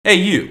Hey,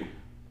 you.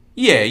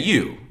 Yeah,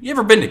 you. You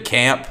ever been to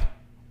camp?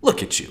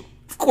 Look at you.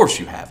 Of course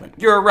you haven't.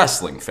 You're a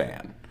wrestling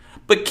fan.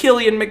 But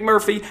Killian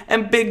McMurphy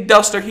and Big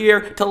Dust are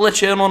here to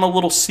let you in on a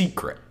little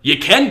secret. You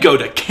can go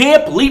to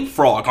Camp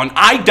Leapfrog on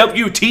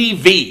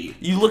IWTV.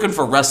 You looking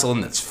for wrestling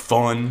that's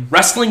fun?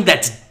 Wrestling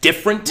that's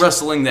different?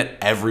 Wrestling that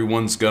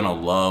everyone's gonna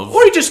love?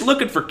 Or are you just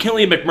looking for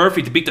Killian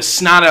McMurphy to beat the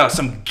snot out of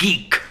some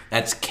geek?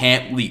 That's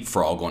Camp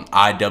Leapfrog on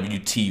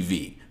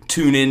IWTV.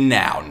 Tune in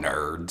now,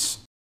 nerds.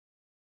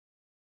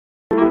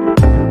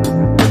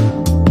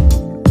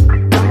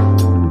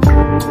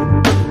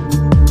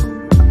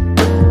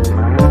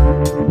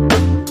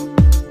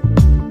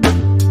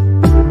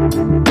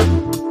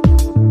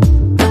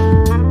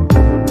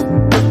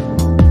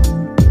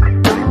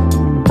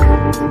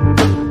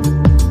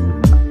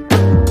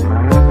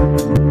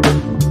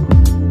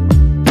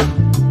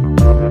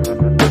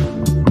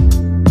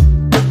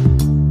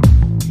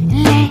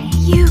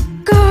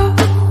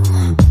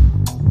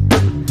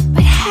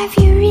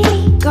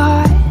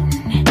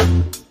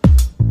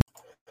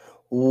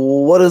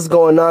 What is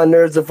going on,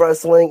 nerds of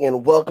wrestling,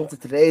 and welcome to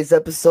today's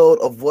episode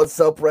of What's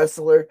Up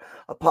Wrestler,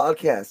 a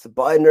podcast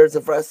by Nerds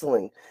of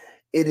Wrestling.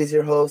 It is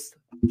your host,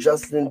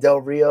 Justin Del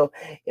Rio,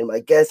 and my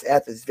guest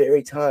at this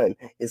very time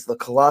is the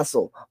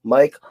colossal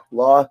Mike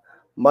Law.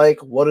 Mike,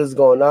 what is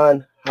going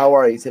on? How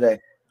are you today?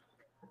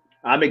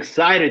 I'm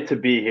excited to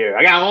be here.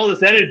 I got all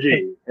this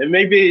energy, and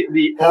maybe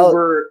the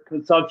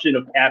overconsumption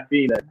of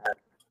caffeine.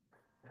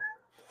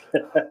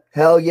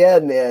 Hell yeah,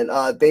 man.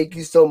 Thank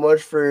you so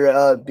much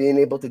for being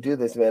able to do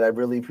this, man. I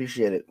really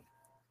appreciate it.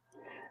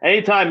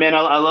 Anytime, man.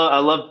 I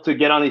love to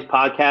get on these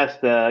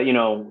podcasts.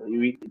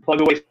 We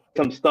plug away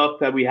some stuff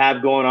that we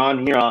have going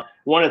on here. I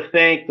want to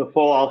thank the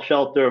Fallout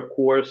Shelter, of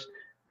course,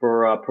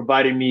 for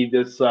providing me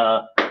this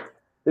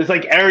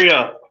like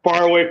area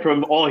far away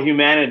from all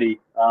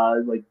humanity,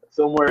 like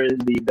somewhere in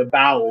the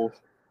bowels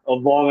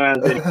of Long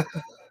Island City.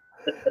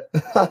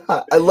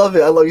 I love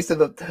it. I love you said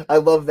that. I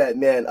love that,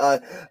 man.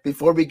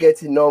 Before we get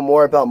to know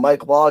more about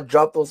Mike Law,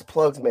 drop those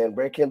plugs, man.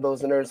 Where can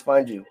those nerds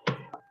find you?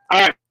 All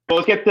right, well,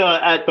 let's get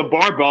at the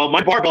barbell.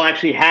 My barbell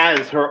actually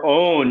has her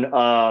own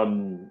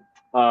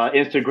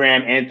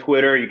Instagram and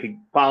Twitter. You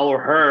can follow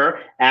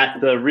her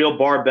at the Real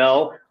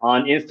Barbell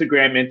on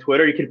Instagram and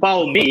Twitter. You can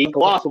follow me,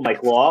 Colossal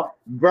Mike Law.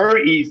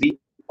 Very easy,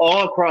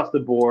 all across the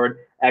board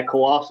at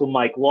Colossal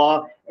Mike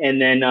Law.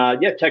 And then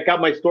check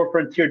out my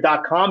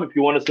storefrontier.com if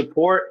you want to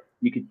support.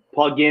 You can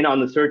plug in on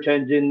the search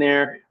engine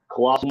there,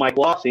 Colossal Mike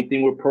Law. Same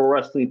thing with Pro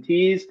Wrestling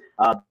Tees.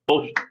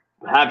 Both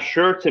have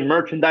shirts and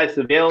merchandise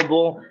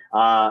available.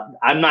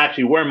 I'm not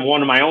actually wearing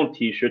one of my own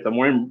T-shirts. I'm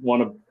wearing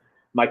one of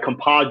my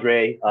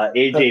compadre,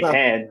 AJ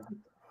Pan.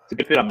 It's a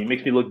good fit on me. It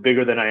makes me look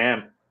bigger than I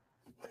am.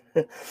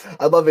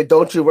 I love it.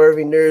 Don't you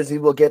worry, nerds. We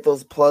will get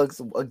those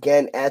plugs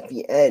again at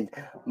the end.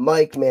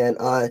 Mike, man,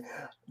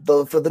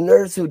 for the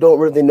nerds who don't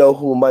really know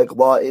who Mike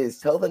Law is,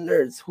 tell the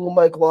nerds who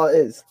Mike Law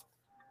is.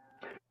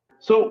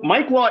 So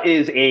Mike Law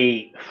is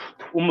a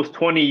almost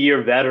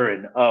 20-year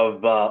veteran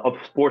of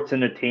sports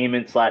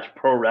entertainment /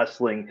 pro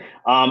wrestling.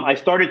 I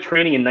started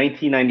training in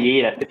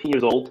 1998 at 15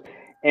 years old,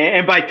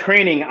 and by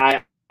training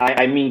I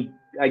mean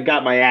I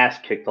got my ass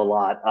kicked a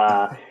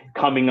lot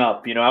coming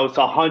up. You know, I was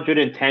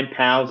 110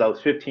 pounds. I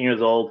was 15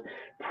 years old.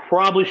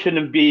 Probably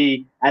shouldn't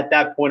be at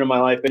that point in my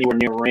life anywhere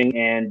near a ring,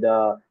 and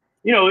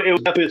it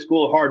was definitely a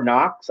school of hard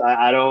knocks.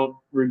 I don't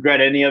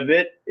regret any of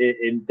it.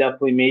 It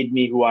definitely made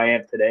me who I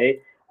am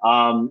today.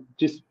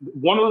 Just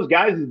one of those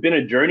guys who's been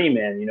a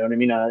journeyman, you know what I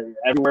mean?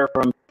 Everywhere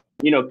from,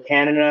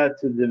 Canada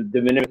to the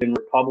Dominican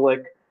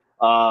Republic,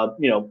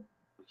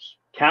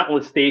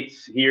 countless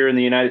states here in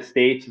the United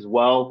States as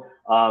well.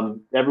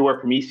 Everywhere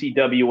from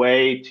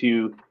ECWA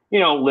to,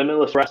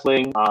 Limitless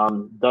Wrestling,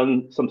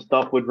 done some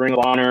stuff with Ring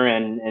of Honor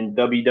and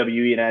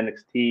WWE and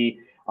NXT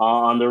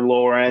on their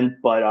lower end.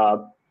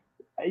 But,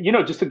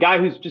 just a guy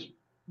who's just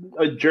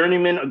a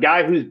journeyman, a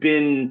guy who's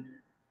been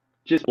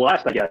just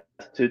blessed, I guess,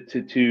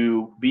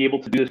 to be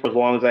able to do this for as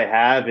long as I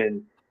have,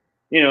 and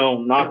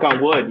knock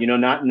on wood,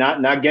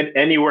 not get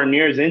anywhere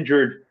near as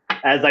injured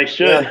as I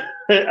should,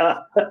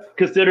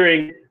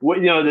 considering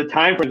what the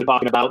time frame we're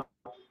talking about.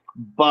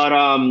 But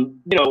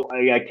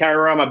I carry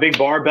around my big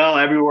barbell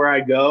everywhere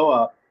I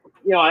go.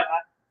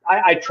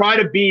 I try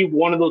to be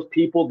one of those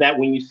people that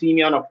when you see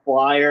me on a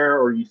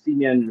flyer or you see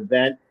me at an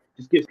event,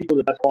 just gives people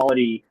the best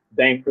quality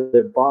bang for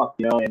their buck,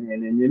 and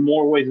in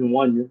more ways than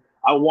one.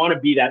 I want to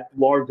be that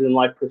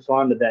larger-than-life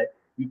persona that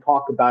you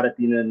talk about at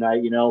the end of the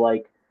night,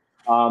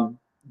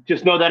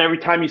 just know that every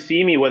time you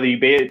see me, whether you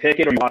pay a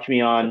ticket or you watch me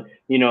on,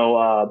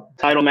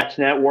 Title Match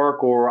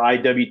Network or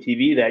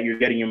IWTV, that you're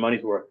getting your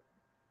money's worth.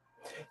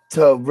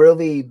 To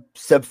really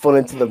step foot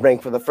into the ring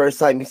for the first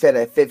time, you said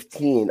at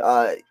 15.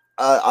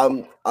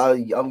 I'm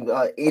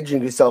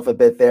aging yourself a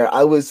bit there.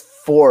 I was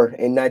 4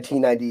 in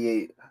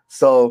 1998.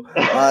 So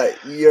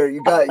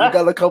you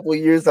got a couple of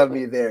years on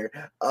me there,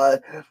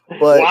 but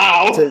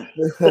wow.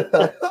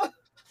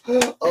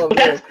 Oh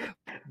man,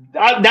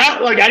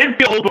 I didn't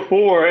feel old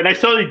before, and I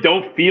certainly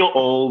don't feel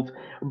old,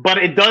 but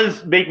it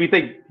does make me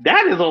think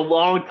that is a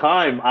long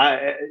time.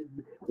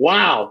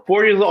 Wow,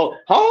 4 years old.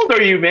 How old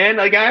are you, man?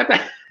 Like I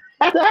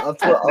have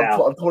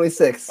to. I'm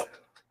 26.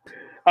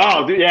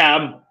 Oh, dude,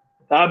 yeah,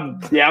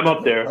 I'm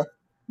up there.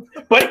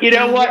 But you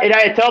know what? And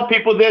I tell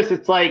people this,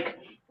 it's like,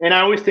 and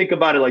I always think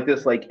about it like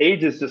this, like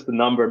age is just a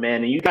number,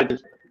 man. And you got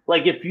just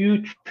like if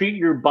you treat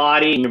your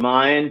body and your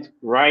mind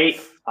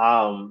right,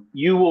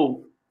 you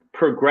will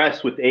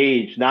progress with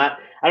age. Not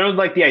I don't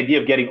like the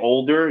idea of getting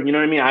older. You know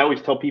what I mean? I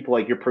always tell people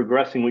like you're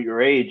progressing with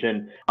your age,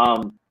 and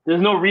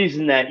there's no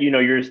reason that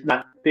you're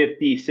not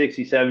 50,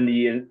 60,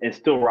 70 and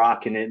still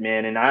rocking it,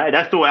 man. And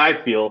that's the way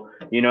I feel.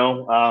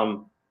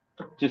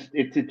 Just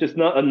it's just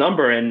not a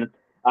number, and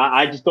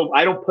I just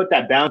don't put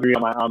that boundary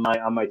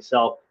on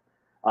myself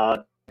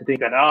to think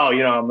that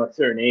I'm a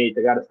certain age,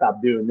 I got to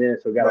stop doing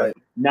this or got to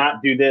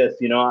not do this.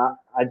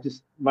 I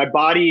just my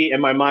body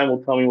and my mind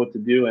will tell me what to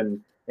do, and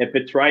if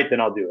it's right,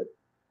 then I'll do it.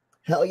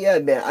 Hell yeah,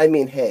 man! I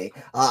mean, hey,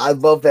 I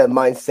love that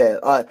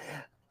mindset.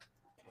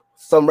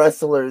 Some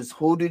wrestlers,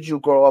 who did you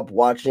grow up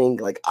watching,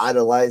 like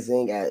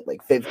idolizing at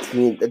like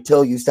 15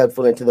 until you stepped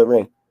foot into the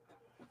ring?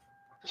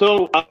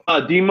 So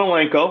Dean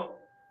Malenko.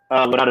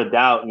 Without a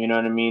doubt, you know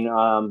what I mean?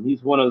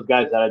 He's one of those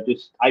guys that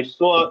I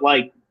saw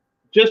like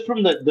just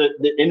from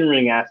the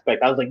in-ring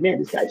aspect, I was like, man,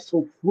 this guy's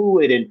so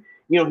fluid and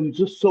he's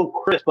just so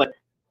crisp, but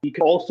he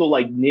could also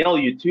like nail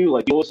you too.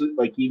 Like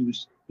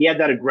he had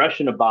that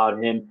aggression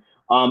about him.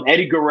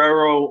 Eddie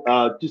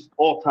Guerrero, just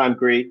all-time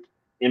great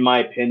in my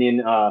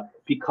opinion,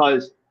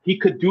 because he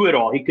could do it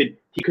all. He could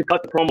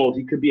cut the promos,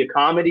 he could be a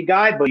comedy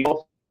guy, but he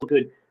also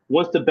could,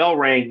 once the bell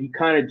rang,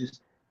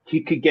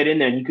 he could get in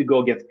there and he could go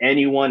against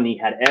anyone.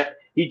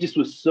 He just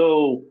was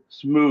so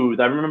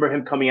smooth. I remember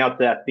him coming out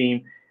to that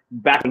theme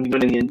back when he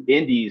went in the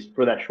Indies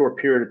for that short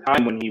period of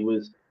time when he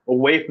was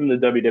away from the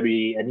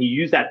WWE, and he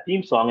used that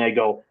theme song. And I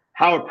go,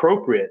 how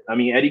appropriate. I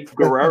mean, Eddie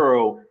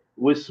Guerrero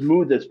was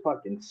smooth as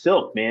fucking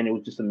silk, man. It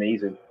was just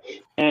amazing.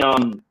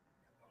 And,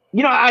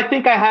 I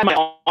think I had my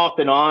off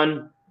and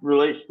on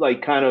relation,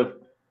 like kind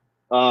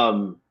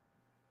of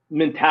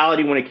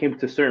mentality when it came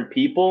to certain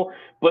people.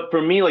 But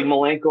for me, like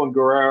Malenko and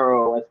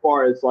Guerrero, as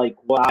far as like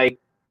what I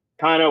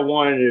kind of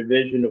wanted a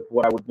vision of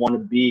what I would want to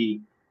be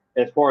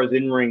as far as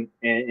in-ring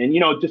and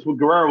just with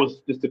Guerrero was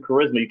just the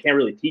charisma. You can't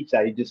really teach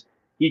that.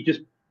 He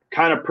just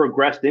kind of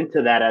progressed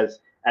into that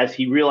as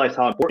he realized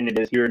how important it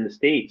is here in the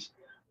States.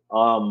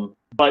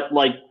 But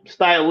like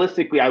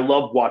stylistically, I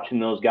love watching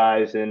those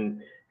guys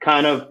and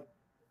kind of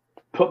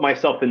put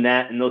myself in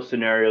those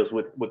scenarios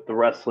with the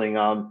wrestling.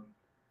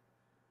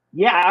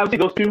 Yeah, I would say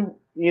those two,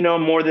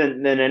 more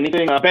than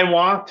anything.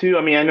 Benoit too.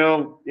 I mean, I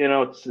know,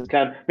 it's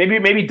kind of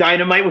maybe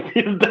Dynamite would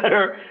be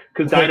better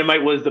because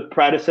Dynamite was the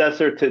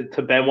predecessor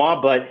to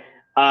Benoit. But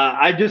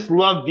I just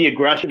love the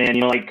aggression, man.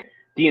 Like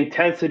the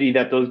intensity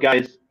that those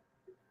guys,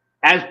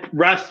 as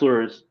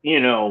wrestlers,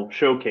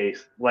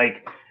 showcase.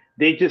 Like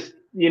they just,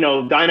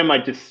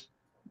 Dynamite just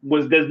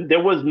was.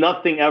 There was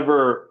nothing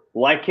ever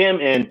like him,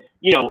 and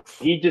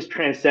he just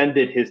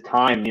transcended his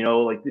time.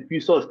 Like if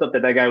you saw the stuff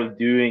that guy was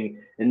doing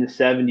in the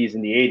 70s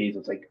and the 80s,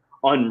 it's like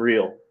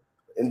unreal.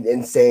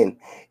 Insane.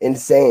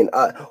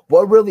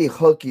 What really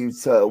hooked you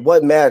to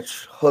what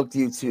match hooked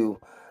you to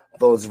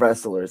those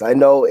wrestlers? I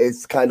know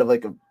it's kind of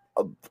like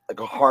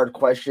a hard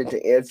question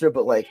to answer,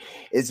 but like,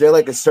 is there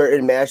like a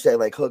certain match that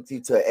like hooked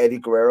you to Eddie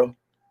Guerrero?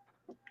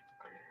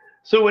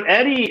 So with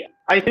Eddie,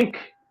 I think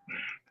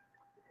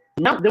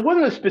there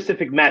wasn't a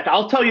specific match.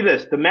 I'll tell you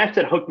this: the match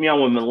that hooked me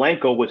on with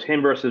Malenko was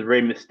him versus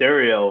Rey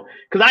Mysterio.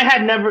 Because I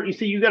had never,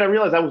 you got to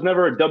realize I was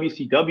never a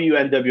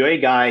WCW NWA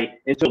guy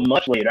until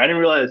much later. I didn't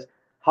realize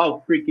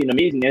how freaking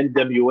amazing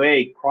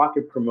NWA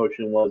Crockett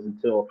promotion was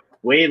until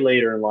way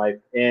later in life.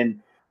 And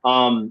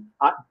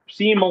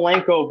seeing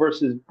Malenko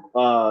versus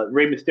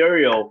Rey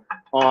Mysterio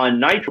on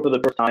Nitro for the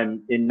first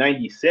time in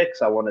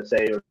 '96, I want to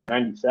say, or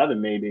 '97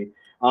 maybe,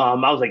 I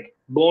was like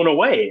blown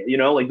away.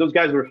 Like those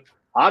guys were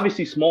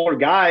obviously smaller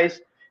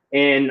guys,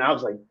 and I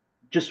was like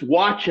just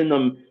watching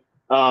them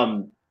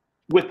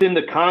within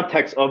the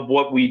context of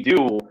what we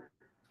do,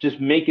 just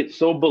make it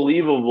so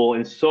believable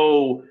and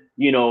so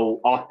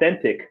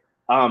authentic.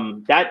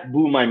 That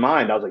blew my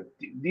mind. I was like,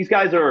 these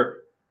guys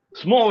are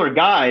smaller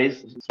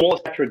guys, small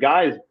stature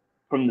guys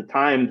from the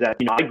times that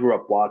I grew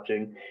up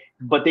watching,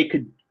 but they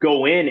could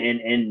go in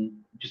and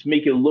just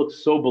make it look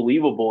so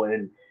believable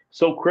and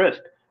so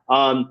crisp.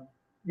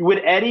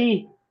 With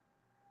Eddie,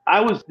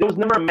 there was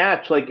never a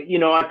match like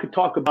I could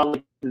talk about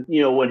like,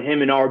 when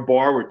him and our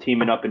bar were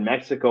teaming up in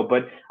Mexico,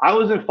 but I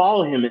wasn't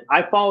following him.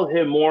 I followed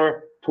him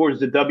more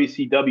towards the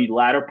WCW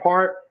latter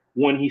part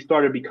when he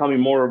started becoming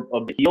more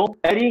of the heel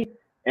Eddie,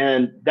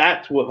 and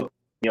that's what hooked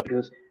me up,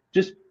 because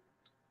just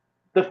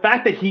the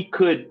fact that he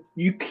could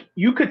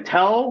you could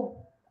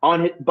tell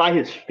by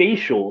his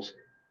facials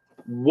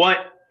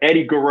what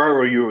Eddie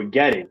Guerrero you were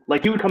getting.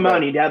 Like he would come out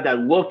and he'd have that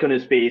look on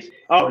his face.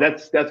 Oh,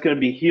 that's gonna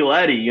be heel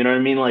Eddie. You know what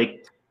I mean?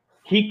 Like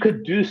he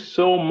could do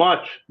so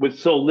much with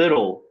so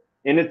little,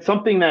 and it's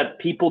something that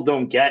people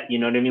don't get. You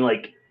know what I mean?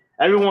 Like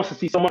everyone wants to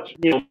see so much,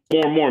 more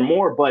and more and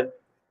more.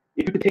 But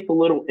if you could take the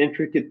little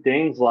intricate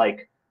things,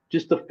 like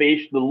just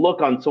the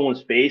look on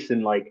someone's face,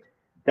 and like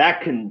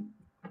that can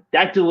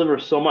that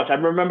delivers so much. I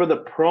remember the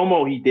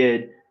promo he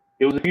did.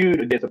 It was a feud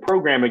against a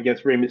program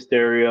against Rey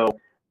Mysterio,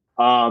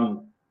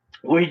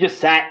 where he just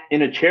sat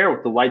in a chair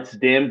with the lights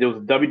dimmed. It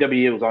was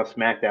WWE, it was on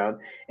SmackDown,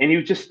 and he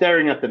was just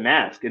staring at the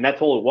mask, and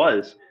that's all it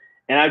was.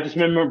 And I just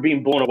remember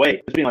being blown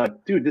away, just being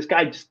like, dude, this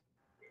guy just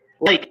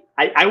like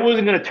I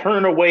wasn't gonna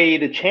turn away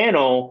the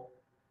channel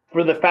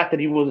for the fact that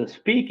he wasn't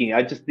speaking.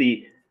 I just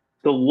the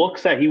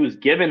looks that he was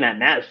given that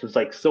match was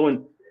like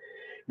so.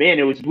 Man,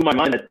 it was blew my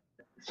mind that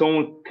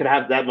someone could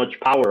have that much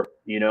power,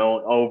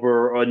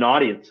 over an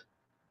audience.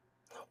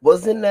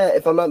 Wasn't that,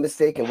 if I'm not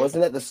mistaken,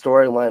 wasn't that the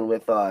storyline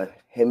with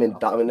him and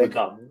Dominic?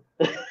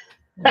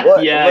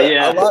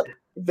 Yeah.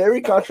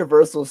 Very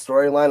controversial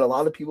storyline. A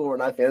lot of people were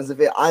not fans of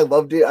it. I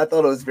loved it. I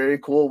thought it was very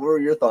cool. What were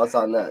your thoughts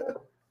on that?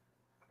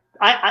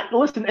 I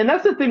listen, and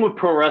that's the thing with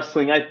pro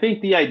wrestling. I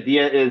think the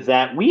idea is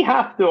that we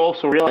have to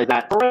also realize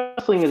that pro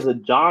wrestling is a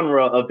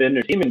genre of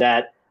entertainment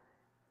that,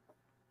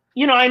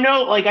 I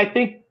know, like, I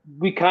think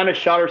we kind of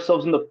shot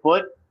ourselves in the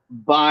foot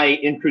by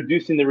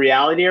introducing the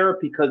reality era,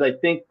 because I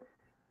think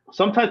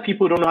sometimes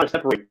people don't know how to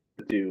separate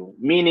the two.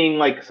 Meaning,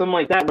 like, something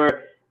like that,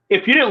 where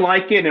if you didn't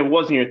like it and it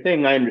wasn't your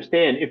thing, I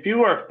understand. If you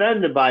were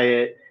offended by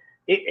it,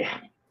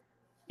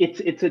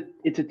 it's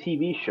a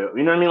TV show.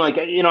 You know what I mean? Like,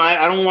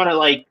 I don't want to,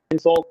 like,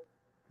 insult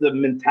the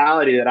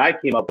mentality that I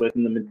came up with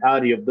and the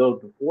mentality of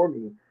those before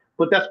me,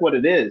 but that's what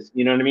it is.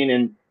 You know what I mean?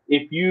 And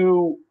if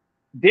you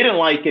didn't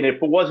like it,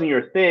 if it wasn't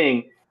your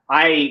thing,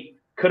 I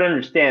could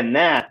understand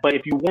that. But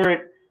if you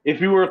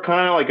were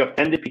kind of like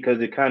offended because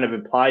it kind of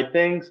implied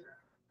things,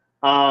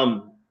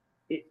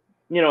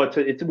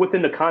 it's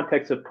within the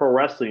context of pro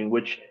wrestling,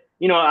 which,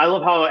 I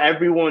love how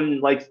everyone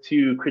likes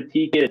to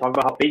critique it and talk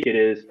about how fake it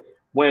is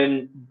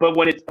but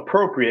when it's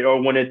appropriate or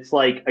when it's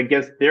like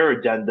against their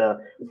agenda,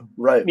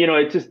 right?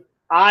 It's just,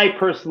 I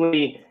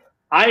personally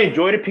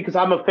enjoyed it because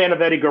I'm a fan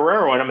of Eddie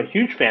Guerrero and I'm a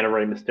huge fan of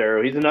Rey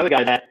Mysterio. He's another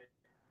guy that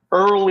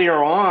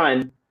earlier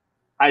on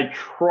I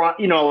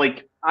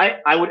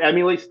would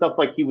emulate stuff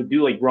like he would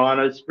do, like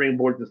Rana,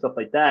 springboards and stuff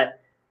like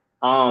that.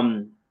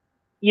 I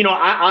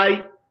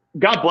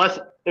God bless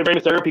Rey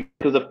Mysterio,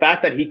 because the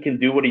fact that he can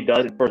do what he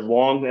does for as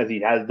long as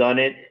he has done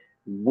it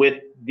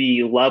with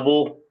the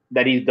level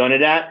that he's done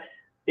it at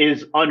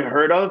is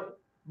unheard of.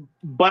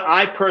 But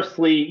I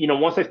personally,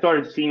 once I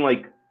started seeing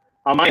like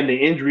on my end the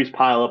injuries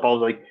pile up, I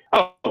was like,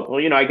 oh,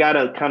 well, I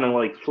gotta kind of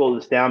like slow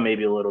this down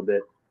maybe a little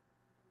bit.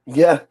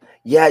 Yeah.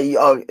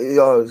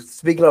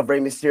 Speaking of Rey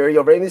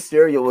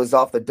Mysterio was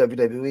off the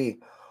WWE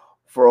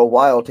for a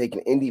while,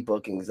 taking indie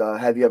bookings.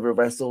 Have you ever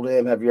wrestled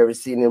him? Have you ever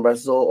seen him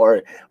wrestle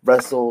or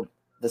wrestled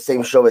the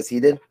same show as he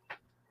did?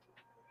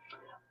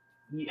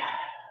 Yeah.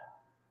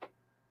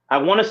 I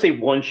want to say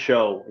one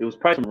show. It was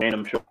probably some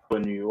random show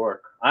in New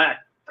York. I've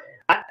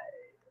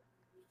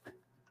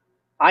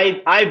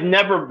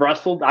never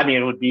wrestled. I mean,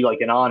 it would be like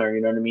an honor,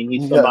 you know what I mean?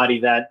 He's somebody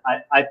that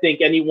I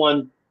think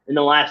anyone in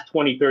the last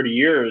 20, 30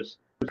 years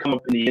who's come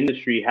up in the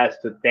industry has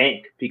to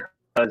thank,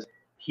 because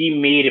he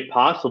made it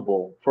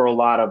possible for a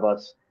lot of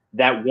us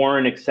that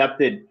weren't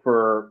accepted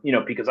for,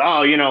 because,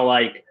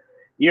 like,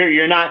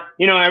 you're not,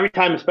 every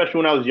time, especially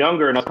when I was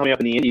younger and I was coming up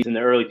in the indies in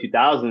the early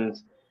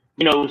 2000s,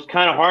 it was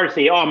kind of hard to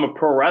say, oh, I'm a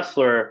pro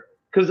wrestler.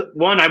 Because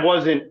one, I'm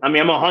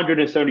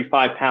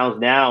 175 pounds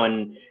now.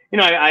 And,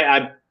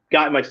 I've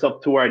got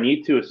myself to where I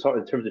need to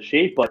in terms of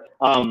shape. But,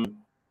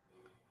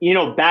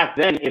 back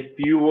then, if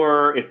you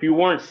weren't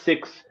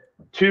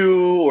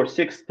 6'2" or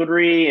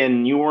 6'3"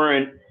 and you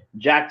weren't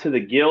jacked to the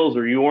gills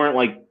or you weren't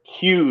like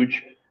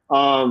huge,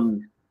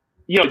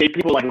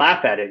 people like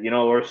laugh at it,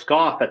 or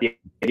scoff at the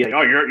idea, like,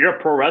 oh, you're a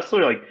pro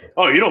wrestler, like,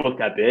 oh, you don't look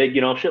that big,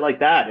 shit like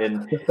that.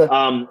 And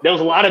there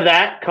was a lot of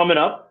that coming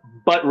up,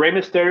 but Rey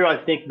Mysterio, I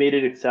think, made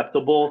it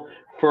acceptable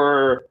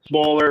for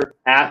smaller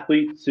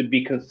athletes to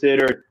be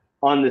considered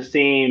on the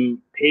same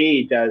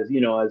page as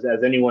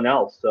anyone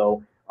else.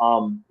 So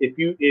if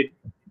in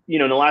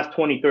the last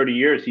 20, 30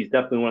 years, he's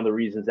definitely one of the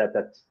reasons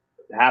that's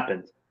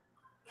happened.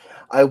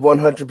 I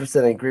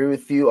 100% agree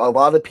with you. A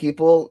lot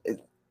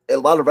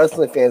of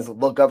wrestling fans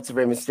look up to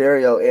Rey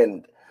Mysterio,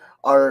 and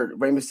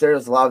Rey Mysterio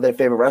is a lot of their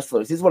favorite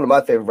wrestlers. He's one of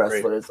my favorite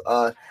wrestlers.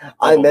 I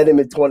met him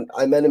in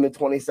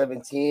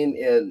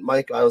 2017, and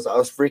Mike, I was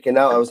freaking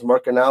out. I was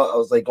marking out. I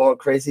was like going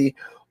crazy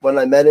when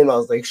I met him. I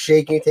was like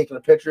shaking, taking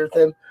a picture of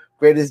him.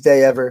 Greatest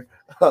day ever.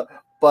 But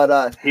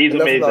he's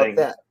amazing. About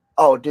that.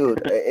 Oh,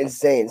 dude,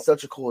 insane!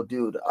 Such a cool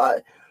dude.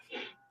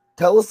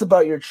 Tell us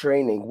about your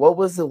training. What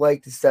was it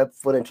like to step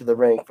foot into the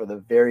ring for the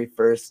very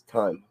first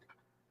time?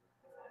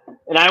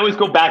 And I always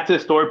go back to the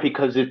story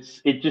because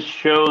it just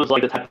shows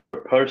like the type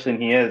of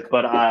person he is.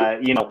 But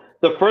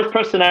the first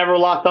person I ever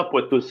locked up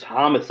with was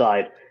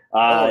Homicide.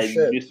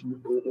 Just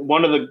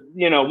one of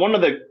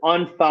the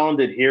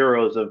unfounded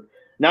heroes of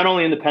not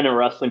only independent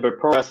wrestling but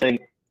pro wrestling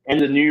and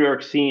the New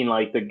York scene.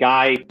 Like, the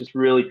guy just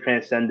really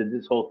transcended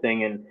this whole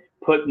thing and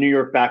put New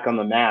York back on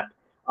the map.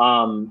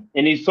 And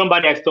he's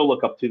somebody I still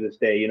look up to this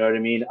day. You know what I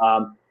mean?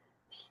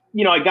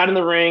 I got in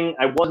the ring.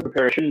 I wasn't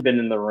prepared. I shouldn't have been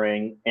in the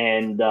ring.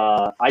 And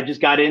I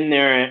just got in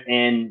there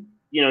and,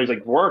 he's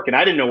like, work. And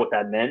I didn't know what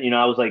that meant.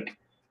 I was like,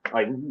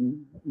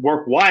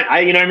 work what?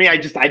 You know what I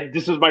mean?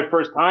 This was my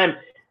first time.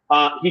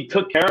 He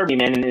took care of me,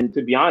 man. And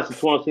to be honest,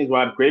 it's one of those things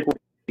where I'm grateful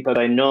because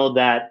I know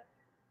that,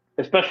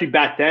 especially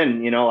back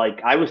then, you know,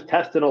 like I was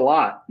tested a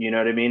lot. You know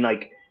what I mean?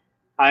 Like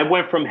I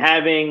went from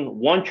having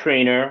one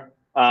trainer,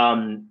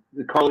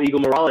 Carl Eagle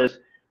Morales,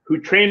 who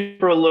trained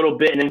for a little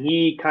bit and then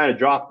he kind of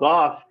dropped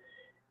off.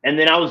 And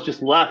then I was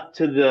just left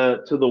to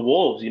the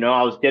wolves. You know,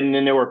 I was getting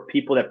in there with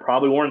people that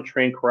probably weren't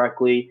trained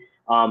correctly.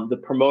 The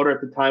promoter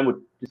at the time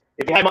would just,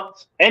 if he had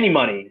any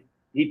money,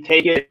 he'd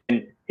take it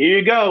and here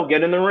you go,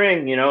 get in the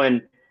ring, you know.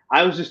 And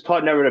I was just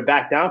taught never to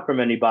back down from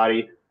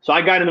anybody. So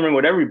I got in the ring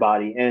with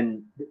everybody.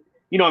 And,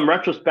 you know, in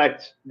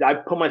retrospect, I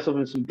put myself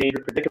in some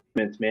dangerous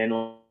predicaments,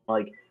 man.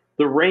 Like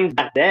the ring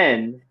back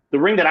then, the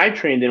ring that I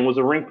trained in was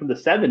a ring from the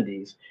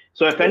 70s.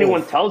 So if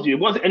anyone tells you it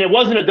wasn't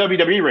a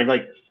WWE ring,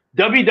 like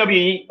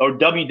WWE or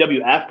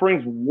WWF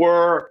rings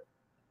were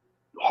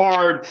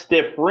hard,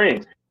 stiff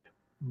rings.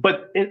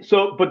 But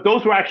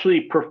those were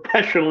actually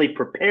professionally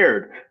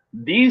prepared.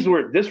 This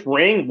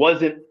ring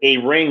wasn't a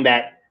ring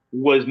that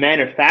was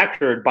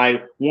manufactured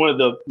by one of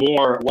the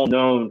more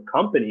well-known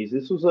companies.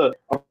 This was a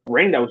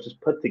ring that was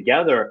just put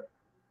together,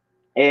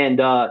 and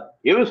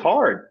it was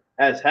hard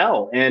as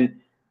hell. And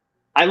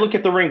I look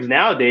at the rings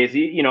nowadays,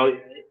 you know,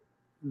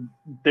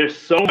 they're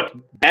so much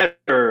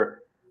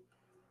better.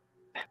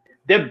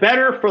 They're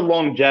better for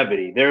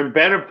longevity. They're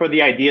better for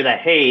the idea that,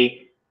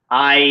 hey,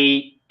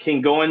 I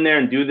can go in there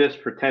and do this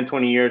for 10,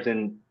 20 years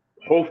and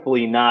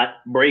hopefully not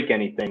break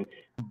anything.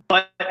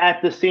 But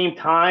at the same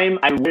time,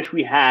 I wish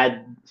we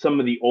had some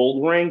of the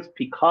old rings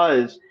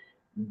because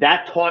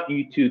that taught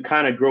you to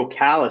kind of grow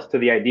callous to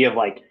the idea of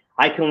like,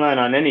 I can land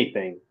on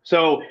anything.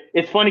 So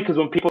it's funny because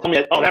when people tell me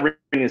that, oh, that ring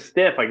is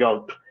stiff, I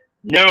go,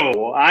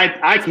 no,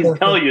 I can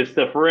tell you a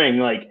stiff ring.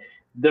 Like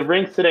the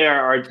rings today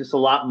are just a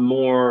lot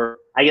more,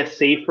 I guess,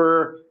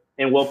 safer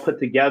and well put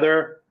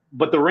together.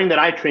 But the ring that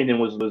I trained in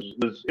was a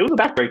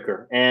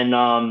backbreaker. And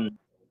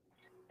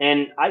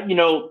I, you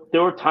know,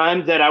 there were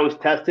times that I was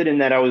tested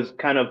and that I was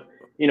kind of,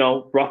 you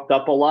know, roughed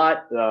up a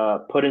lot,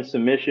 put in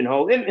submission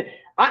hold. And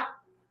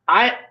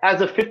I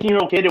as a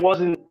 15-year-old kid, it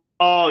wasn't,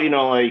 you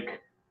know,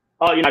 like,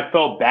 I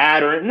felt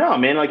bad or no,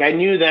 man. Like I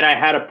knew that I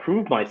had to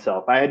prove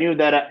myself. I knew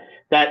that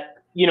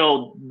you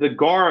know,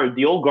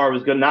 the old guard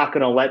was not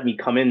going to let me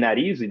come in that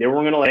easy. They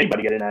weren't going to let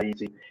anybody get in that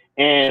easy.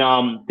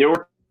 And there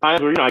were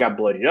times where, you know, I got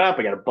bloodied up,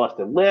 I got a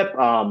busted lip.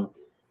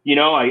 You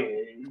know,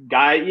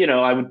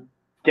 I would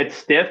get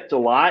stiffed a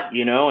lot,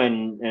 you know,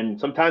 and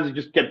sometimes I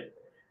just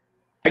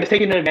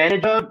taken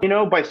advantage of, you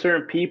know, by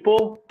certain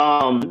people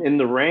in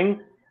the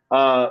ring.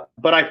 But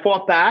I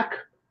fought back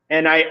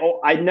and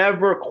I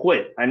never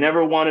quit. I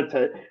never wanted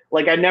to,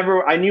 like, I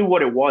knew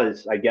what it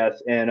was, I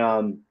guess. And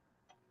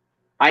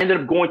I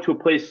ended up going to a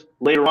place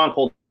later on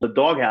called the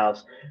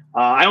Doghouse.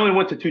 I only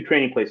went to 2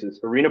 training places,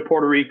 Arena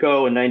Puerto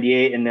Rico in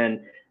 98, and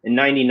then in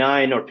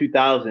 99 or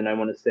 2000, I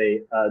want to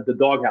say, the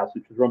Doghouse,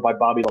 which was run by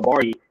Bobby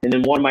Lombardi. And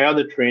then one of my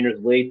other trainers,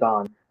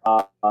 Lathan,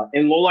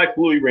 and Low Life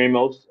Louis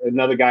Ramos,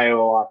 another guy I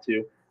owe a lot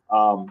to,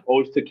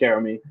 always took care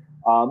of me.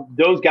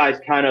 Those guys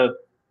kind of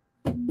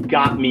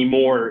got me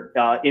more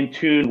in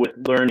tune with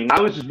learning.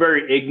 I was just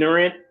very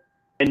ignorant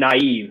and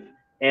naive,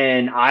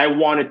 and I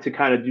wanted to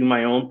kind of do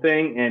my own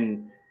thing,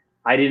 and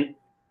I didn't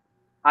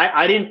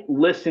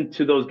listen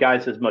to those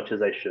guys as much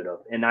as I should have.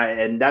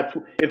 And that's,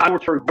 if I were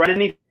to regret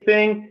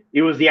anything,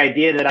 it was the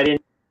idea that I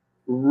didn't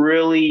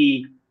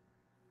really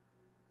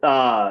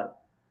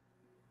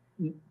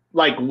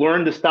like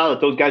learn the style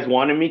that those guys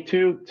wanted me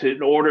to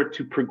in order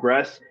to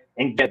progress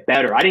and get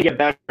better. I didn't get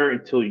better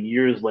until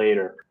years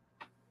later.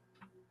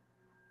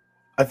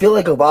 I feel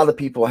like a lot of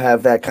people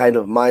have that kind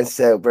of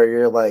mindset where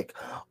you're like,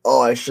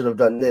 oh, I should have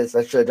done this,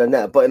 I should have done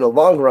that. But in the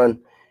long run,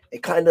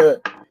 it kind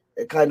of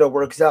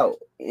works out.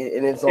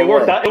 It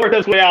worked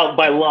its way out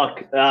by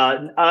luck,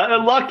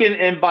 luck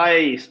and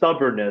by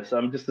stubbornness.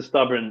 I'm just a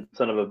stubborn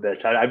son of a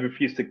bitch. I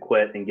refuse to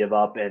quit and give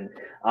up. And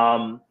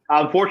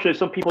unfortunately,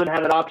 some people didn't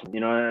have that option. You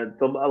know,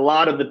 a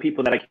lot of the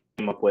people that I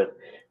came up with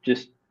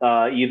just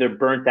either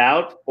burnt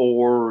out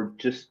or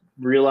just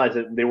realized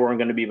that they weren't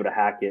going to be able to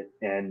hack it,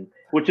 and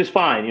which is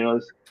fine. You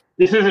know,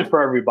 this isn't for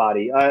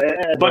everybody.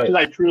 As much as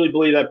I truly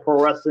believe that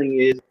pro wrestling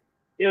is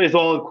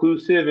all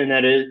inclusive and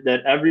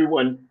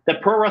that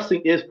pro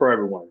wrestling is for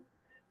everyone.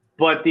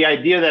 But the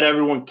idea that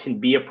everyone can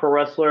be a pro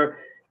wrestler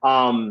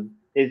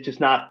is just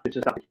not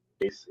the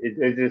case.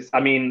 It's just, I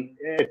mean,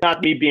 it's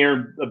not me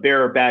being a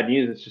bearer of bad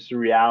news. It's just the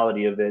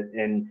reality of it.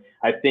 And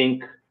I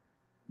think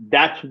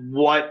that's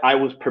what I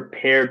was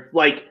prepared.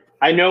 Like,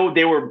 I know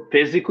they were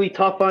physically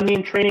tough on me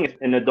in training,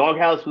 and the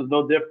Doghouse was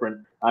no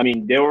different. I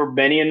mean, there were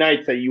many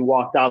nights that you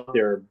walked out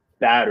there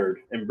battered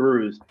and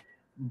bruised,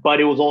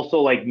 but it was also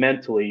like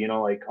mentally, you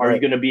know, like, are you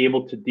going to be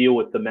able to deal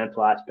with the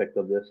mental aspect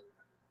of this?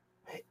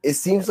 It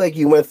seems like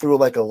you went through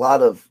like a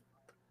lot of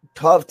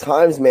tough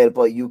times, man,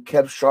 but you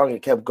kept strong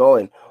and kept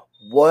going.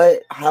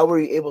 How were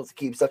you able to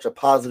keep such a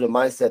positive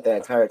mindset that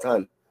entire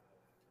time?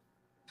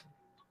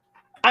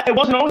 It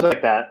wasn't always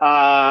like that.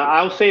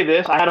 I'll say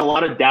this. I had a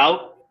lot of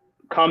doubt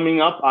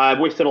coming up. I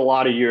wasted a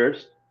lot of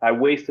years.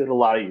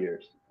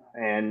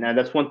 And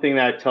that's one thing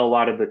that I tell a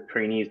lot of the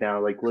trainees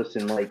now. Like,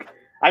 listen, like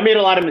I made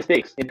a lot of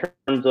mistakes in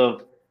terms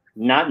of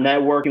not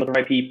networking with the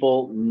right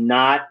people,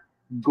 not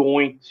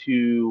going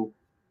to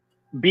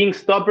being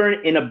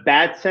stubborn in a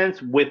bad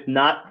sense with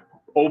not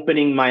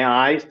opening my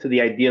eyes to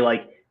the idea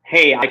like,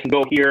 hey, I can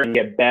go here and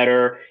get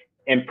better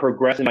and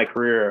progress in my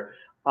career.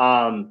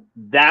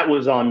 That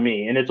was on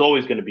me, and it's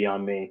always going to be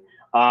on me.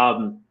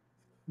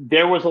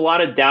 There was a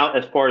lot of doubt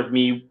as far as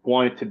me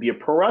wanting to be a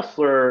pro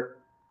wrestler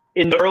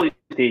in the early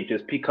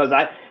stages because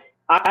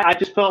I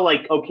just felt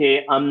like,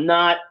 okay,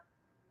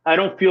 I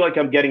don't feel like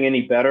I'm getting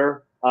any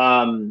better.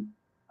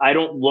 I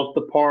don't look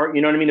the part,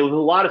 you know what I mean? There was a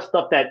lot of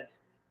stuff that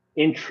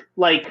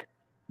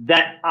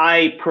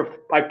I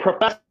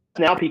profess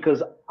now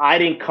because I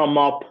didn't come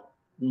up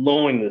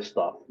knowing this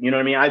stuff. You know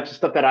what I mean? It's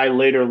just stuff that I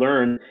later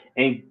learned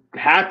and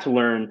had to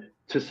learn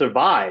to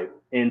survive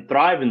and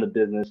thrive in the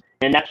business.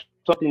 And that's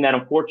something that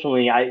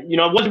unfortunately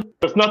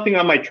there's nothing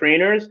on my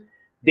trainers.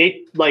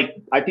 They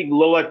I think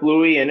Loic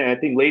Louis and I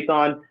think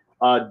Lathan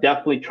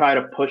definitely try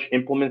to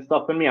implement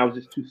stuff in me. I was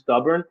just too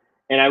stubborn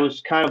and I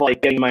was kind of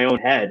like getting in my own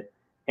head.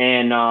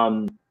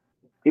 And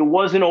it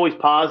wasn't always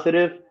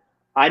positive.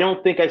 I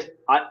don't think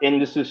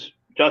and this is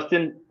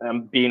Justin,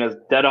 I'm being as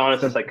dead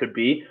honest as I could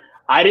be.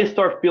 I didn't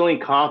start feeling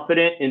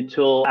confident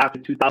until after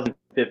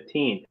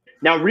 2015.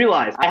 Now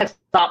realize I had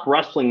stopped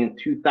wrestling in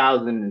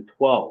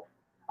 2012.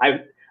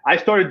 I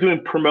started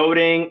doing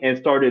promoting and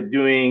started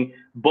doing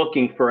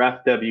booking for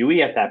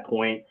FWE at that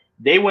point.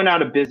 They went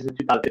out of business in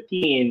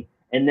 2015,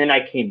 and then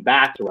I came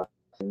back to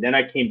wrestling. Then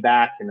I came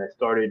back and I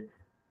started,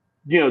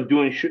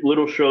 doing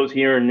little shows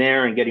here and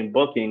there and getting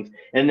bookings.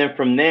 And then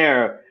from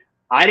there,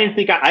 I don't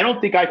think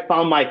I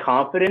found my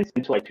confidence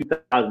until like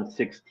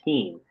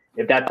 2016,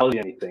 if that tells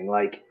you anything.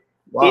 Like,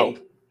 wow,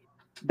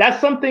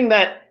 that's something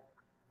that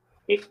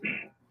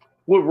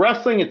with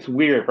wrestling, it's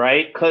weird,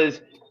 right? Because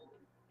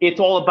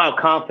it's all about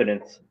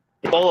confidence.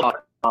 It's all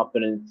about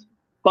confidence.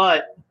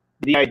 But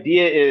the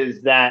idea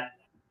is that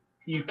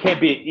you can't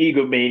be an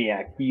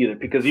egomaniac either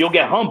because you'll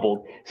get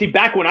humbled. See,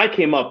 back when I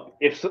came up,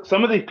 if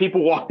some of these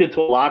people walked into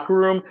a locker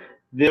room,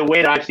 the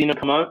way that I've seen them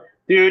come out,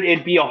 dude,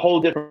 it'd be a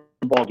whole different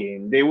ball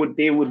game. They would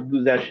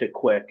lose that shit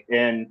quick.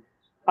 And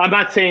I'm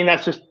not saying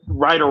that's just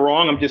right or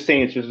wrong. I'm just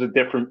saying it's just a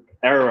different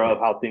era of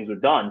how things are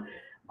done.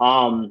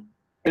 And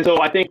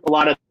so I think a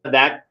lot of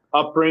that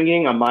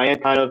upbringing on my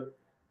end kind of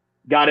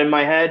got in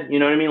my head. You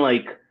know what I mean?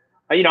 Like,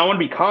 I want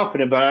to be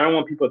confident, but I don't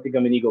want people to think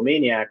I'm an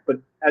egomaniac. But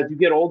as you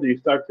get older, you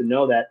start to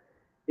know that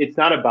it's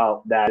not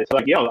about that. It's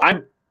like,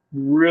 I'm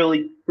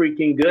really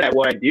freaking good at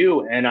what I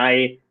do, and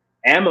I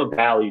am of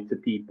value to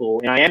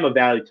people, and I am of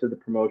value to the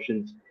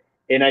promotions.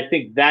 And I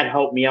think that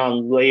helped me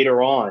on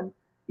later on,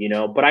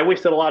 but I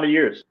wasted a lot of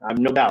years. I'm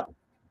no doubt.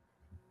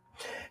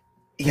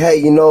 Yeah,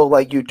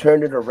 like you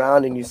turned it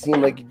around and you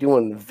seem like you're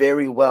doing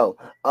very well.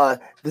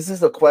 This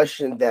is a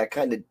question that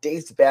kind of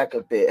dates back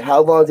a bit.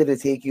 How long did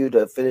it take you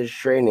to finish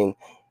training?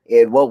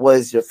 And what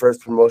was your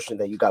first promotion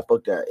that you got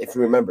booked at, if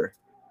you remember?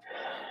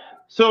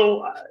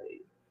 So,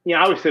 I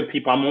always said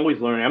people, I'm always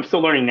learning. I'm still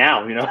learning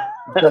now,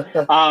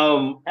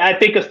 I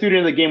think a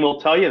student of the game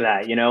will tell you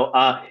that,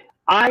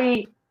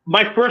 I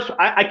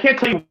can't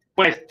tell you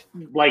when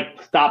I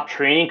stopped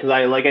training because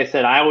like I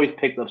said, I always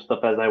picked up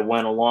stuff as I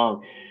went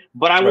along.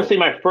 But I will say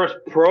my first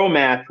pro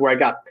match where I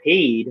got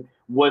paid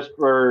was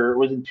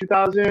in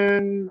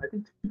 2000, I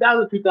think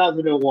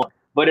 2001.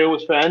 But it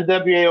was for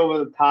NWA Over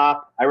the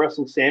Top. I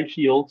wrestled Sam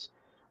Shields,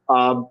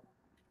 who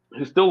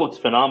still looks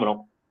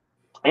phenomenal.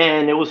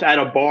 And it was at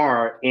a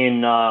bar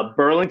in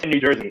Burlington, New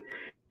Jersey.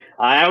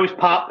 I always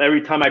pop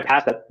every time I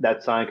pass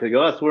that sign because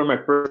that's where my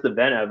first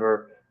event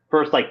ever,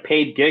 first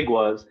paid gig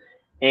was.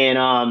 And,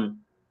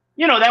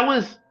 that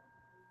was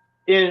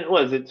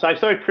so I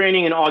started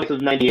training in August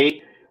of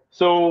 98.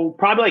 So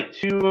probably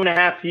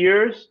 2.5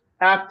 years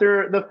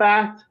after the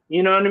fact,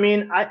 you know what I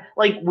mean?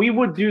 We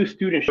would do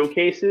student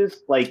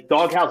showcases,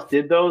 Doghouse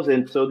did those,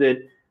 and so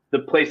did the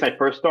place I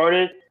first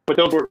started. But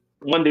those were,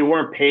 one, they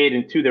weren't paid,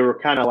 and two, they were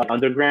kind of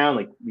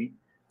underground.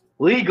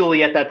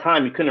 Legally at that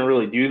time, you couldn't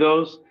really do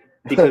those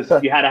because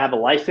you had to have a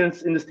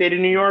license in the state of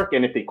New York,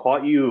 and if they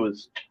caught you,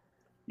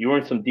 you were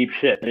in some deep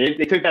shit.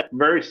 They took that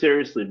very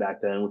seriously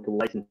back then with the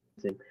licensing.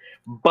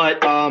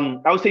 But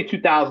I would say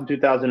 2000,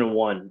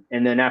 2001.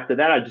 And then after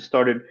that, I just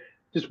started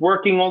just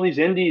working all these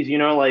indies,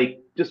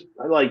 just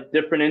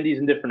different indies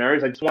in different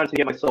areas. I just wanted to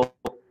get myself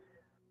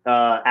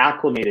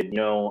acclimated,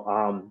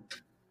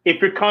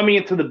 If you're coming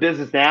into the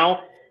business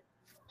now,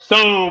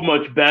 so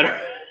much better.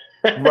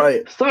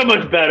 Right. So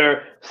much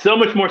better. So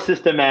much more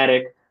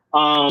systematic.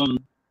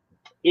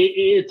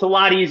 It's a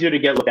lot easier to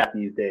get looked at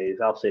these days.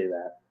 I'll say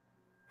that.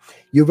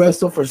 You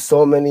wrestle for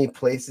so many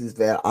places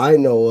that I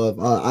know of.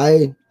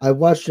 I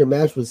watched your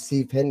match with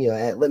Steve Pena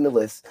at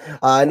Limitless.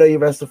 I know you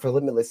wrestled for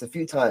Limitless a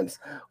few times.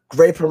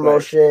 Great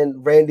promotion.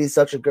 Right. Randy's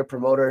such a good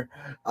promoter.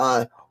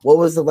 What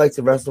was it like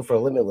to wrestle for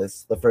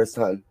Limitless the first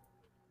time?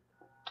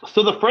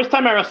 So the first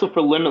time I wrestled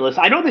for Limitless,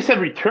 I know they said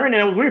return,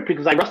 and it was weird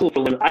because I wrestled for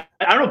Limitless.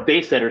 I don't know if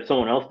they said or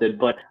someone else did,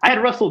 but I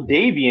had wrestled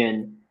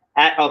Davian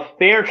at a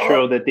fair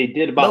show that they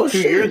did about 2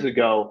 years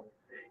ago.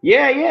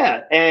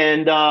 Yeah.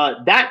 And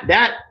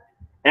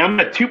and I'm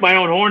gonna toot my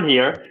own horn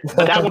here,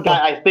 but that one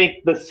got, I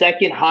think, the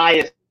second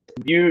highest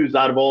views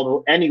out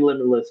of any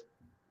Limitless.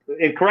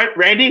 And correct,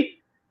 Randy?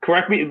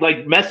 Correct me,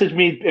 like message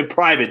me in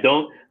private.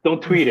 Don't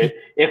tweet it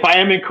if I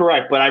am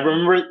incorrect. But I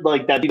remember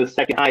like that being the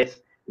second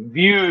highest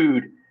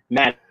viewed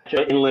match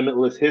in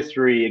Limitless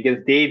history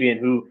against Davian,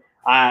 who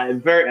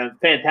very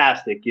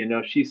fantastic. You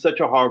know, she's such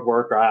a hard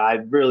worker. I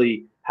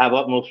really have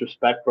utmost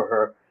respect for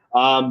her.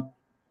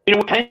 You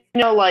know,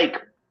 Pena,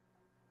 like,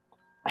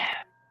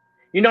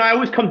 you know, I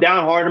always come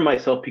down hard on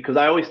myself because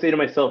I always say to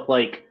myself,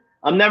 like,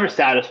 I'm never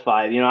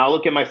satisfied. You know, I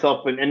look at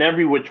myself in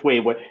every which way.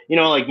 What, you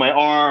know, like my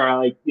R,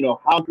 like, you know,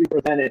 how I'm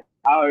presented,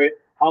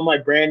 how my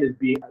brand is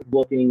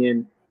looking,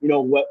 and you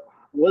know,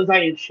 was I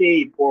in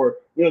shape, or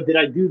you know, did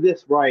I do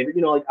this right?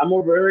 You know, like I'm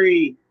a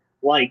very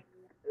like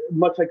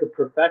much like a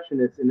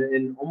perfectionist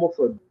in almost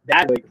a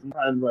bad way.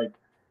 Sometimes like,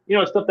 you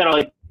know, stuff that I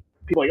like,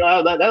 people are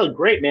like, oh, that was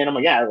great, man. I'm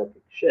like, yeah, I look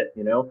like shit,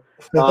 you know,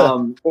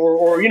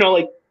 or you know,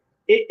 like.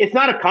 It's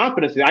not a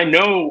confidence thing. I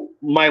know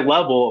my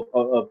level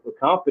of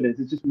confidence.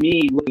 It's just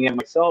me looking at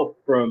myself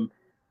from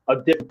a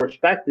different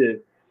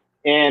perspective.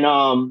 And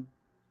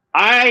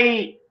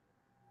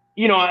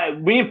you know,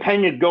 me and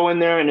Pena go in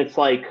there, and it's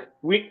like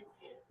we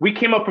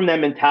came up from that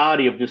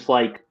mentality of just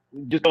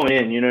going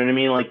in. You know what I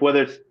mean? Like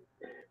whether it's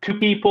 2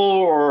 people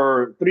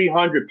or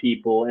 300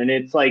 people, and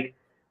it's like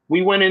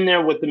we went in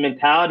there with the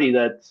mentality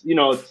that's, you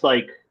know, it's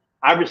like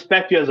I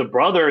respect you as a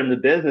brother in the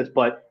business,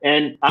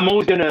 and I'm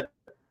always gonna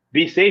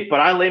be safe, but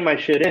I lay my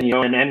shit in, you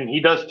know, and he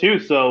does too.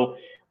 So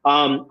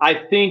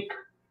I think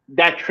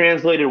that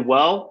translated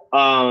well.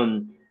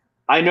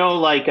 I know,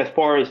 like, as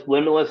far as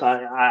Limitless,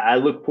 I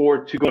look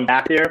forward to going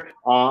back there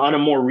on a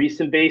more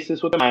recent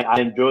basis with them.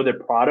 I enjoy their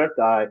product.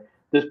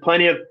 There's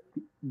plenty of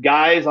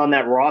guys on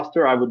that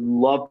roster I would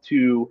love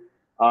to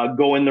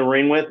go in the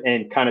ring with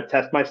and kind of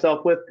test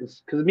myself with,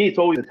 because to me, it's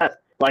always a test.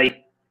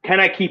 Like, can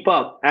I keep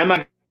up? Am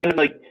I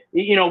like,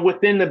 you know,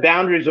 within the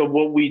boundaries of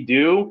what we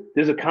do,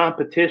 there's a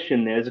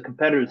competition, there's a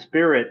competitive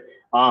spirit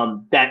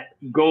that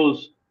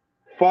goes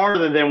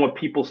farther than what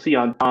people see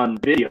on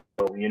video.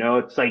 You know,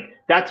 it's like,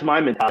 that's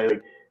my mentality.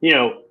 Like, you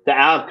know, the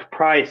Alex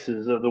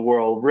Prices of the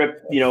world,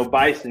 Rip, you know,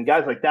 Bison,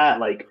 guys like that.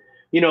 Like,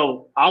 you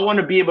know, I want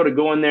to be able to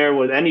go in there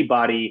with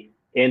anybody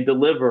and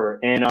deliver.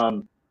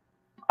 And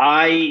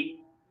I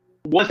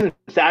wasn't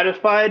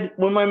satisfied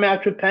with my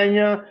match with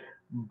Pena,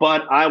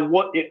 but I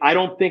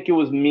don't think it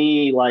was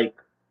me, like,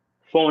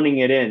 phoning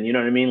it in, you know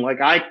what I mean? Like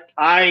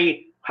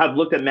I have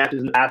looked at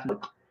matches in the past,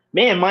 like,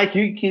 man, Mike,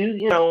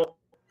 you know,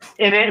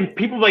 and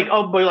people like,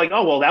 oh, but like,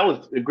 oh, well, that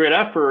was a great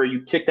effort, or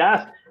you kicked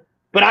ass.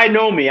 But I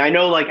know me, I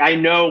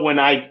know when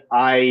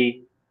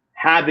I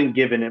haven't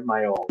given it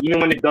my all, even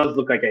when it does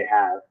look like I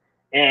have.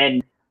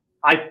 And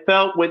I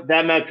felt with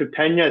that match with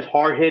Pena, as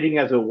hard hitting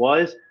as it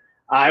was,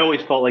 I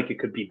always felt like it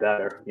could be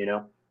better, you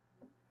know.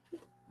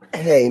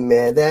 Hey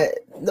man, that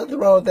nothing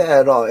wrong with that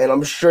at all, and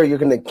I'm sure you're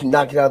gonna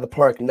knock it out of the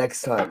park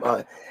next time.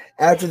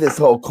 After this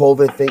whole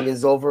COVID thing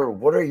is over,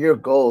 what are your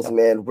goals,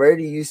 man? Where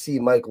do you see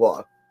Mike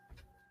Law?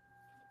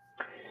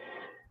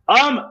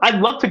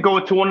 I'd love to go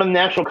to one of the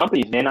national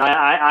companies, man.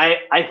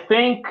 I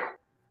think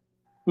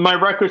my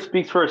record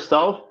speaks for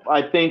itself.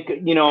 I think,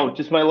 you know,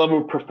 just my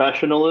level of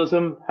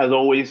professionalism has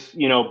always,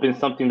 you know, been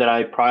something that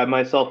I pride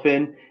myself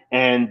in,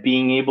 and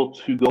being able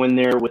to go in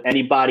there with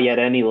anybody at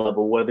any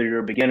level, whether you're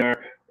a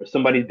beginner or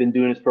somebody's been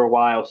doing this for a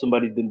while,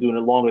 somebody's been doing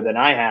it longer than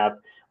I have,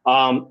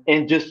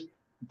 and just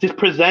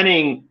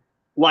presenting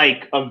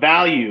like a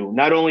value,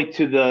 not only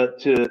to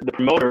the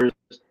promoters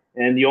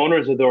and the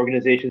owners of the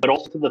organization, but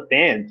also to the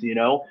fans. You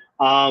know,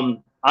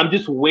 I'm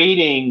just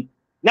waiting.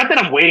 Not that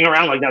I'm waiting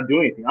around like not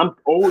doing anything. I'm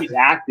always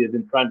active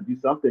and trying to do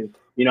something.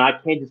 You know, I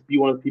can't just be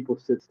one of the people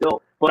who sit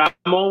still. But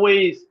I'm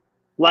always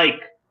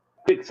like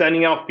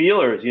sending out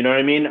feelers. You know what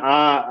I mean?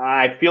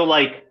 I feel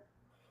like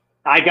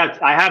I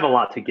have a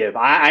lot to give.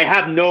 I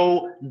have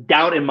no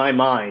doubt in my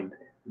mind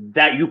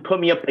that you put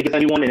me up against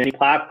anyone in any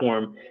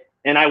platform,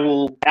 and I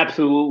will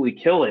absolutely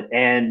kill it.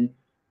 And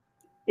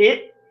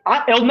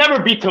it'll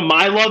never be to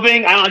my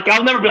loving.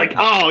 I'll never be like,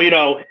 oh, you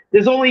know,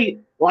 there's only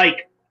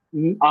like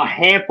a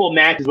handful of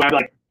matches where I'm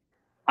like,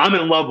 I'm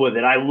in love with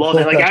it. I love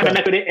it. Like I have a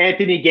match with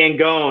Anthony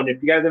Gangone.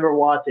 If you guys ever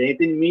watch it,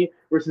 me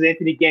versus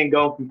Anthony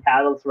Gangone from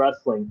Catalyst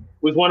Wrestling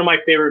was one of my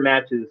favorite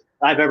matches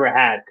I've ever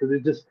had, because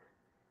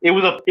it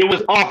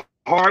was off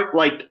heart.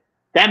 Like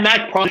that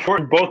match probably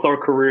shortened both our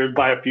careers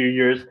by a few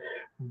years,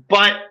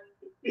 but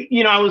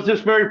you know, I was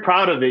just very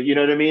proud of it. You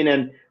know what I mean?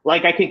 And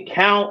like I can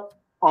count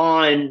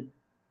on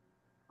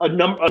a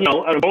number, you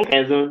know, on both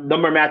hands, a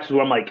number of matches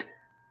where I'm like,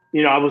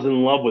 you know, I was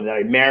in love with it.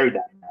 I married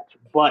that match,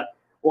 but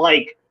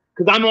like,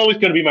 because I'm always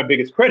going to be my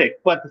biggest critic,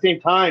 but at the same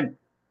time,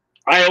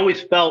 I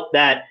always felt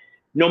that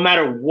no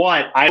matter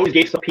what, I always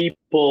gave some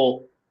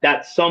people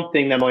that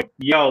something that I'm like,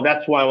 yo,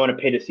 that's why I want to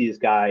pay to see this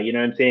guy. You know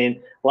what I'm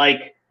saying?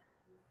 Like,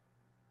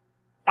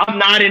 I'm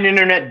not an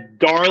internet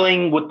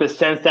darling with the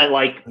sense that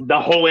like the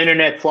whole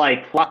internet's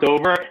like flopped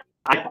over.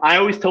 I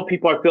always tell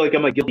people I feel like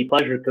I'm a guilty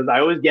pleasure, because I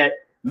always get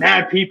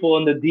mad people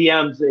in the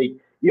DMs. Like,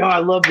 yo, I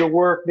love your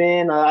work,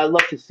 man. I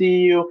love to see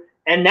you.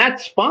 And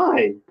that's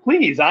fine.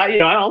 Please,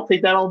 I'll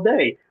take that all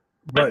day.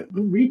 But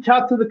reach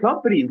out to the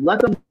company,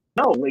 let them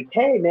know, like,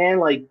 hey, man,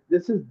 like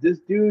this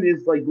dude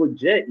is like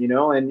legit,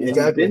 and he's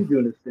been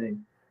doing this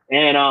thing,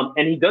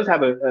 and he does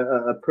have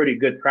a pretty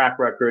good track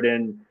record,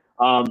 and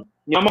I'm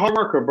a hard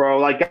worker, bro.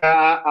 Like,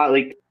 I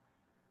like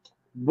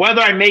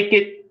whether I make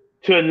it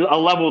to a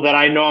level that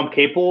I know I'm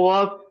capable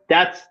of,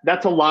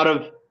 that's a lot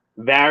of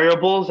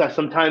variables that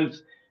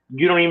sometimes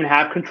you don't even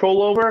have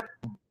control over.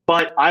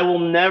 But I will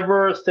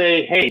never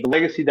say, hey, the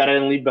legacy that I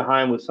didn't leave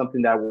behind was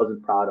something that I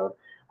wasn't proud of.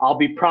 I'll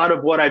be proud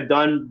of what I've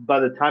done by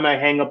the time I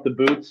hang up the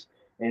boots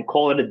and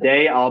call it a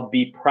day. I'll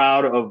be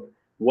proud of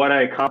what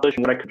I accomplished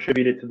and what I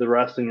contributed to the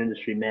wrestling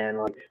industry, man.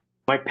 Like,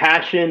 my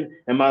passion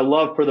and my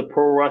love for the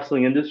pro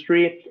wrestling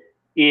industry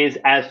is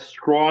as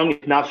strong,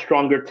 if not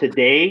stronger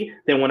today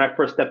than when I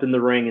first stepped in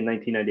the ring in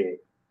 1998.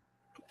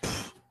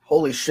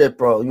 Holy shit,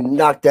 bro. You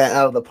knocked that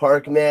out of the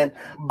park, man.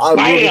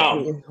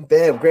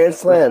 Bam, grand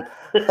slam.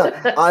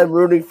 I'm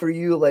rooting for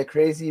you like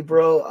crazy,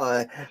 bro.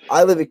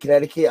 I live in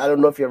Connecticut. I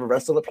don't know if you ever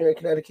wrestled up here in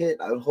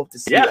Connecticut. I would hope to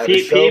see you at the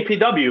show.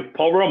 PAPW,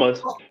 Paul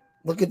Roma's. Oh,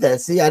 look at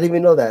that. See, I didn't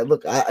even know that.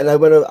 Look, I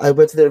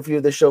went to a few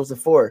of the shows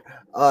before.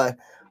 I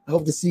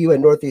hope to see you at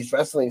Northeast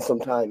Wrestling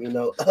sometime,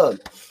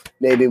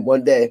 maybe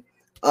one day.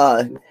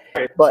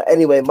 But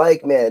anyway,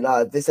 Mike, man,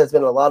 this has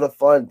been a lot of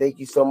fun. Thank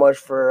you so much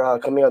for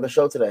coming on the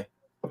show today.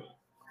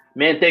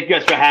 Man, thank you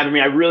guys for having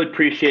me. I really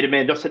appreciate it,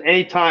 man. Just at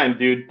any time,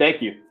 dude.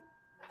 Thank you.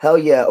 Hell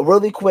yeah.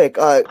 Really quick,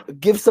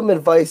 give some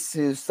advice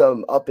to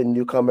some up and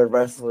newcomer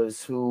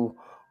wrestlers who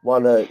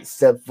want to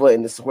step foot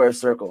in the square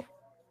circle.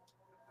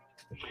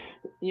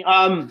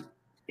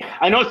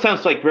 I know it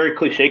sounds like very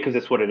cliche because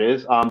it's what it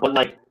is, but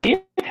like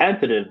be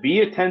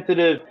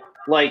attentive.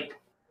 Like,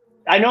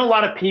 I know a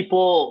lot of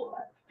people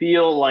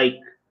feel like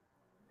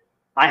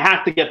I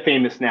have to get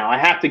famous now. I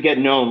have to get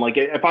known. Like,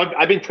 if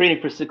I've been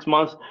training for 6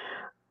 months,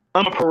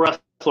 I'm a pro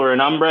wrestler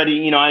and I'm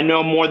ready. I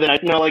know more than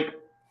like,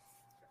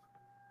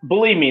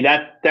 believe me,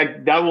 that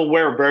will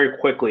wear very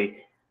quickly.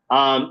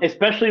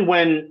 Especially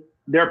when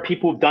there are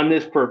people who've done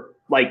this for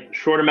like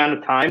short amount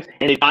of times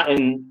and they've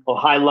gotten a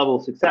high level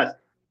of success.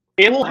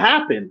 It will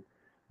happen.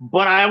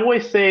 But I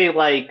always say,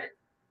 like,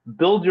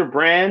 build your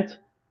brand,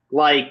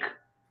 like,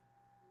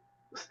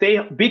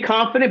 be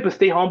confident, but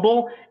stay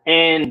humble,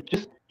 and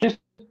just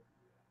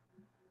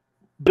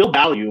build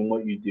value in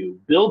what you do.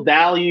 Build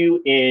value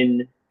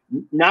in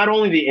not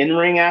only the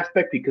in-ring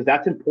aspect, because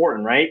that's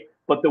important, right?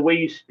 But the way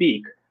you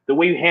speak, the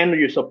way you handle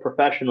yourself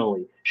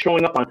professionally,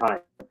 showing up on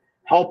time,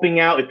 helping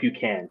out if you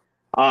can,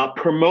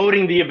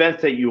 promoting the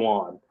events that you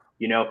on,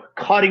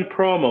 cutting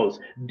promos,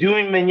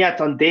 doing vignettes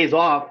on days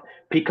off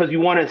because you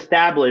want to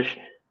establish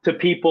to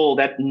people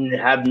that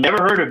have never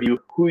heard of you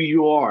who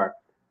you are.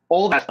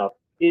 All that stuff.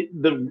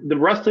 The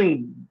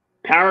wrestling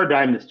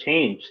paradigm has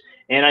changed.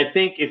 And I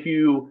think if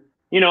you,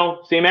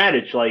 same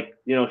adage, like,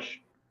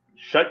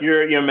 shut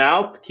your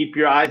mouth, keep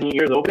your eyes and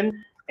ears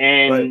open,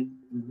 and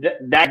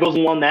that goes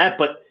along that.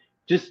 But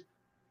just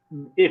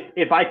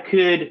if I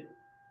could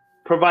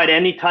provide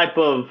any type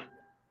of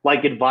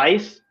like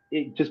advice,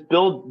 just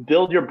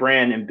build your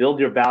brand and build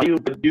your value,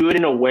 but do it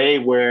in a way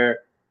where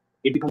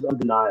it becomes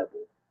undeniable.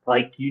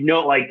 Like,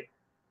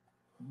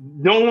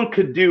 no one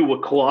could do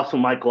what Colossal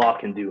Mike Law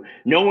can do.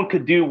 No one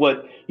could do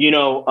what,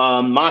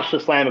 Masha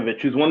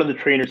Slamovich, who's one of the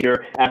trainers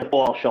here at the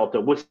Fallout Shelter,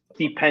 with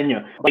Steve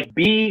Pena. Like,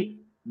 be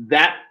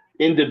that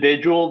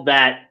individual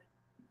that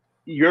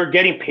you're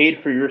getting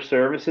paid for your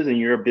services and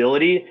your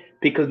ability,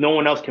 because no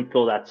one else can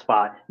fill that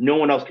spot. No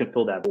one else can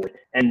fill that void.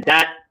 And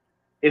that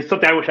is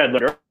something I wish I'd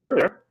learned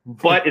earlier,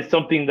 but it's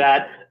something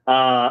that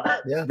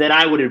that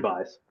I would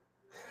advise.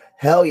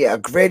 Hell yeah.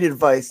 Great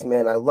advice,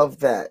 man. I love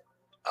that.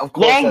 Of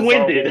course,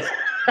 long-winded.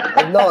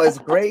 No, it's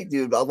great,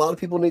 dude. A lot of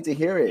people need to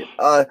hear it.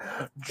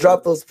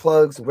 Drop those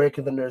plugs. Where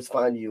can the nerds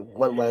find you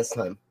one last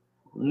time?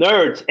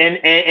 Nerds,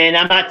 and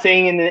I'm not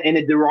saying in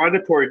a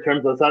derogatory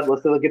terms. Let's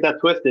not get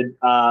that twisted.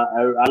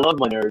 I love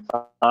my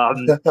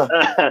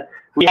nerds.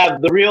 We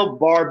have the Real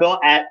Barbell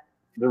at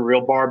the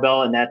Real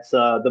Barbell, and that's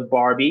the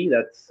Barbie.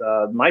 That's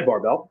my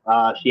barbell.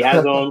 She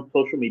has her own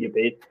social media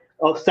page.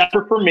 Oh,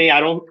 separate from me. I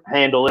don't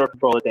handle it or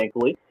control it,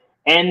 thankfully.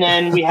 And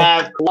then we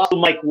have Colossal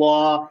Mike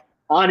Law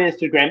on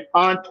Instagram,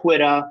 on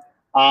Twitter.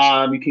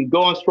 You can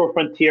go on Stroll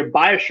Frontier,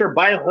 buy a shirt,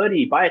 buy a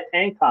hoodie, buy a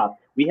tank top.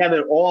 We have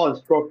it all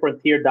on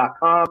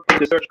StrollFrontier.com.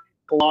 Just search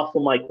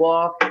Colossal Mike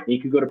Law, and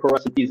you can go to Pro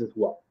Wrestling Tees as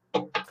well.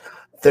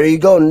 There you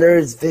go,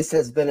 nerds. This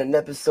has been an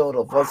episode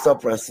of What's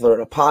Up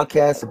Wrestler, a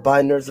podcast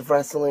by Nerds of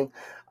Wrestling.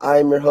 I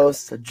am your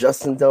host,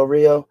 Justin Del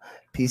Rio.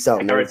 Peace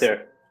out, nerds. Right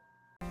there.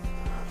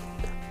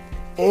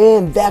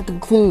 And that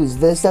concludes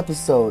this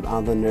episode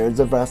on the Nerds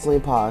of Wrestling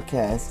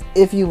podcast.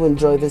 If you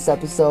enjoyed this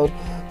episode,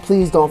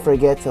 please don't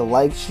forget to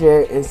like,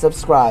 share, and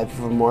subscribe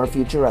for more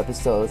future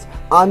episodes.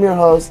 I'm your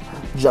host,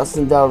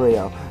 Justin Del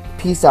Rio.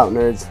 Peace out,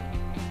 nerds.